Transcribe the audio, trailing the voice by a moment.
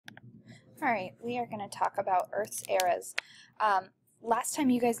Alright, we are going to talk about Earth's eras. Last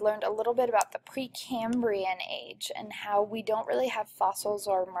time you guys learned a little bit about the Precambrian age and how we don't really have fossils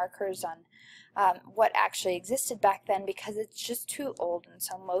or markers on what actually existed back then because it's just too old, and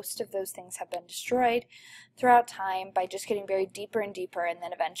so most of those things have been destroyed throughout time by just getting buried deeper and deeper and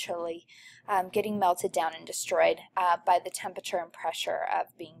then eventually getting melted down and destroyed by the temperature and pressure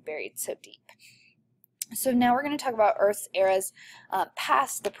of being buried so deep. So now we're going to talk about Earth's eras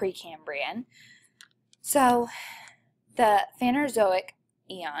past the Precambrian. So the Phanerozoic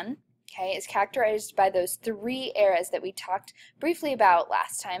eon, is characterized by those three eras that we talked briefly about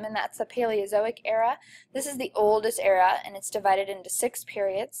last time, and that's the Paleozoic era. This is the oldest era, and it's divided into 6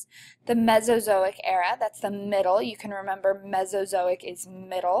 periods. The Mesozoic era, that's the middle. You can remember Mesozoic is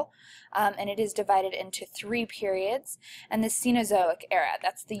middle, and it is divided into 3 periods. And the Cenozoic era,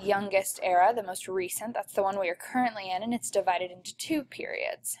 that's the youngest era, the most recent. That's the one we are currently in, and it's divided into 2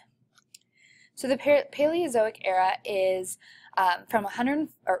 periods. So the Paleozoic era is from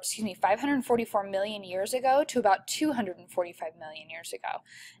 544 million years ago to about 245 million years ago.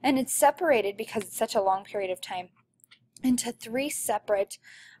 And it's separated, because it's such a long period of time, into 3 separate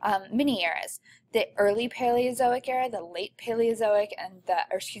mini eras. The early Paleozoic era, the late Paleozoic, and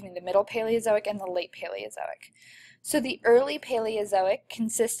the middle Paleozoic, and the late Paleozoic. So the early Paleozoic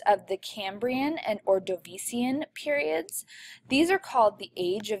consists of the Cambrian and Ordovician periods. These are called the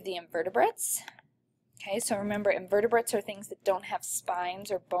age of the invertebrates. Okay, so remember, invertebrates are things that don't have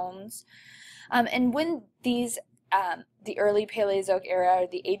spines or bones. And when these, the early Paleozoic era, or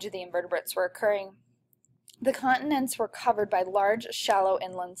the age of the invertebrates, were occurring, the continents were covered by large, shallow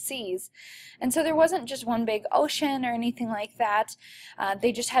inland seas. And so there wasn't just one big ocean or anything like that.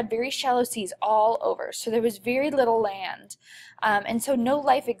 They just had very shallow seas all over. So there was very little land. And so no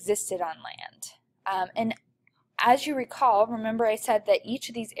life existed on land. And as you recall, remember I said that each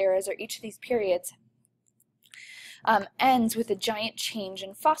of these eras, or each of these periods, ends with a giant change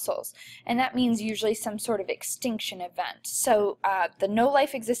in fossils, and that means usually some sort of extinction event. So the no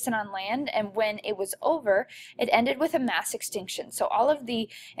life existed on land, and when it was over, it ended with a mass extinction. So all of the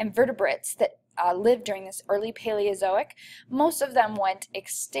invertebrates that lived during this early Paleozoic, most of them went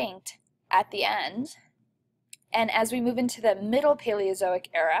extinct at the end. And as we move into the middle Paleozoic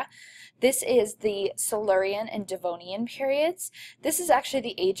era, this is the Silurian and Devonian periods. This is actually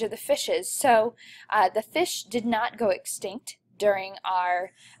the age of the fishes. So the fish did not go extinct during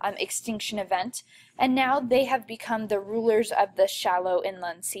our extinction event, and now they have become the rulers of the shallow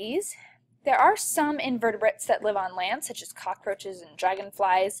inland seas. There are some invertebrates that live on land, such as cockroaches and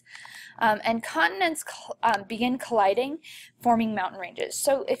dragonflies, and continents begin colliding, forming mountain ranges.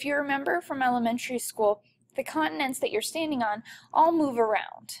 So if you remember from elementary school, the continents that you're standing on all move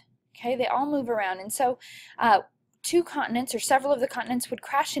around. Okay, they all move around, and so 2 continents, or several of the continents, would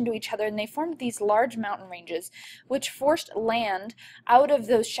crash into each other, and they formed these large mountain ranges, which forced land out of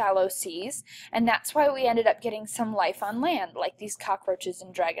those shallow seas, and that's why we ended up getting some life on land, like these cockroaches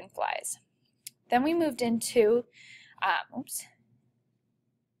and dragonflies. Then we moved into, oopsies,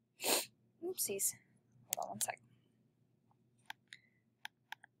 hold on one second.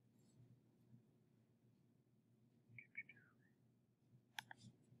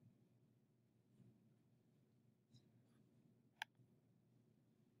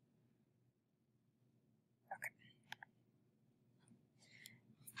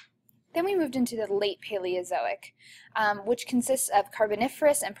 Then we moved into the late Paleozoic, which consists of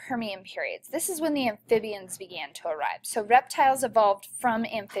Carboniferous and Permian periods. This is when the amphibians began to arrive. So reptiles evolved from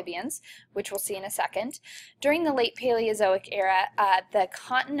amphibians, which we'll see in a second. During the late Paleozoic era, the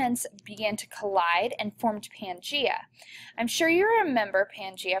continents began to collide and formed Pangaea. I'm sure you remember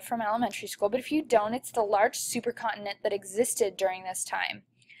Pangaea from elementary school, but if you don't, it's the large supercontinent that existed during this time.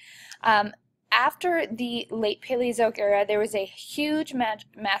 After the late Paleozoic era, there was a huge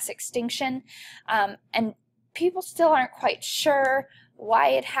mass extinction, and people still aren't quite sure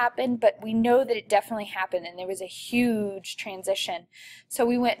why it happened, but we know that it definitely happened, and there was a huge transition. So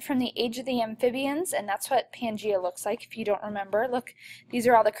we went from the age of the amphibians, and that's what Pangaea looks like if you don't remember. Look, these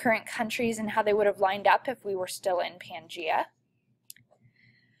are all the current countries and how they would have lined up if we were still in Pangaea.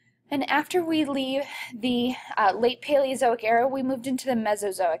 And after we leave the late Paleozoic era, we moved into the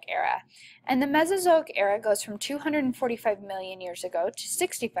Mesozoic era. And the Mesozoic era goes from 245 million years ago to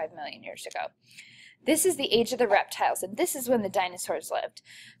 65 million years ago. This is the age of the reptiles, and this is when the dinosaurs lived.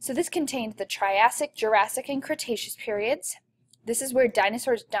 So this contained the Triassic, Jurassic, and Cretaceous periods. This is where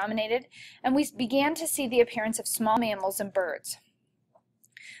dinosaurs dominated, and we began to see the appearance of small mammals and birds.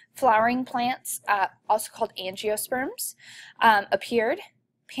 Flowering plants, also called angiosperms, appeared.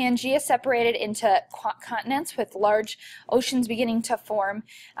 Pangea separated into continents with large oceans beginning to form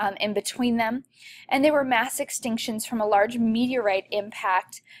in between them. And they were mass extinctions from a large meteorite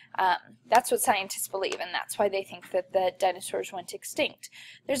impact. That's what scientists believe, and that's why they think that the dinosaurs went extinct.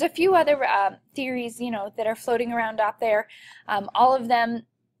 There's a few other theories, that are floating around out there. All of them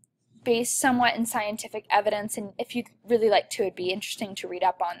based somewhat in scientific evidence, and if you'd really like to, it'd be interesting to read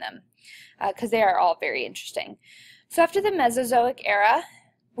up on them because they are all very interesting. So after the Mesozoic era,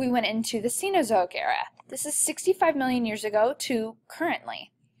 we went into the Cenozoic era. This is 65 million years ago to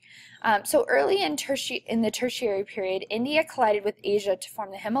currently. So early in the Tertiary period, India collided with Asia to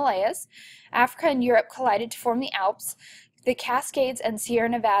form the Himalayas. Africa and Europe collided to form the Alps. The Cascades and Sierra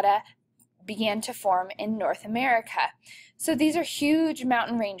Nevada began to form in North America. So these are huge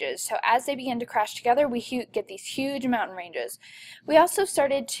mountain ranges. So as they began to crash together, we get these huge mountain ranges. We also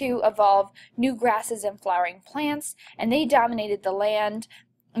started to evolve new grasses and flowering plants, and they dominated the land.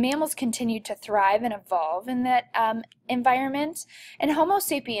 Mammals continued to thrive and evolve in that environment, and Homo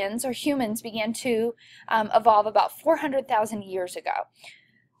sapiens, or humans, began to evolve about 400,000 years ago.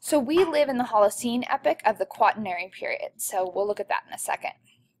 So we live in the Holocene epoch of the Quaternary period. So we'll look at that in a second.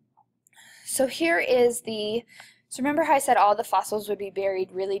 So here is so remember how I said all the fossils would be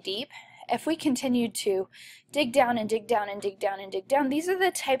buried really deep? If we continued to dig down and dig down and dig down and dig down, these are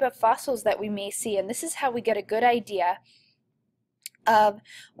the type of fossils that we may see, and this is how we get a good idea of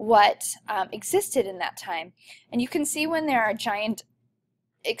what existed in that time. And you can see when there are giant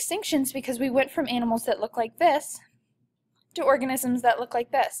extinctions because we went from animals that look like this to organisms that look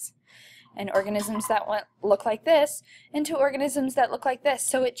like this, and organisms that look like this into organisms that look like this.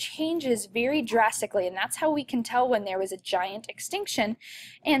 So it changes very drastically, and that's how we can tell when there was a giant extinction,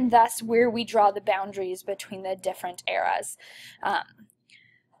 and thus where we draw the boundaries between the different eras.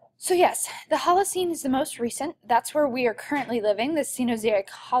 So yes, the Holocene is the most recent. That's where we are currently living, the Cenozoic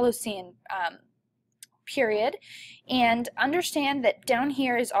Holocene period. And understand that down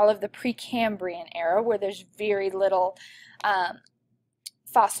here is all of the Precambrian era, where there's very little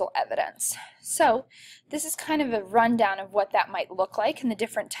fossil evidence. So this is kind of a rundown of what that might look like and the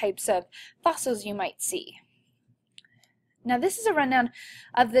different types of fossils you might see. Now this is a rundown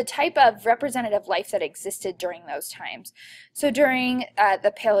of the type of representative life that existed during those times. So during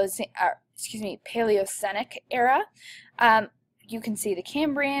the Paleocenic era, you can see the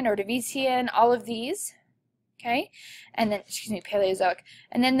Cambrian, Ordovician, all of these. Okay, and then, Paleozoic.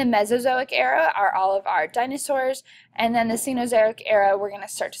 And then the Mesozoic era are all of our dinosaurs, and then the Cenozoic era, we're going to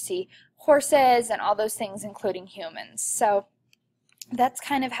start to see horses and all those things, including humans. So that's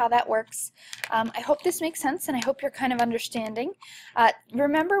kind of how that works. I hope this makes sense, and I hope you're kind of understanding.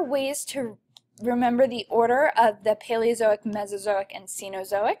 Remember ways to remember the order of the Paleozoic, Mesozoic, and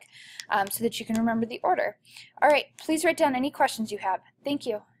Cenozoic so that you can remember the order. All right, please write down any questions you have. Thank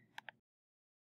you.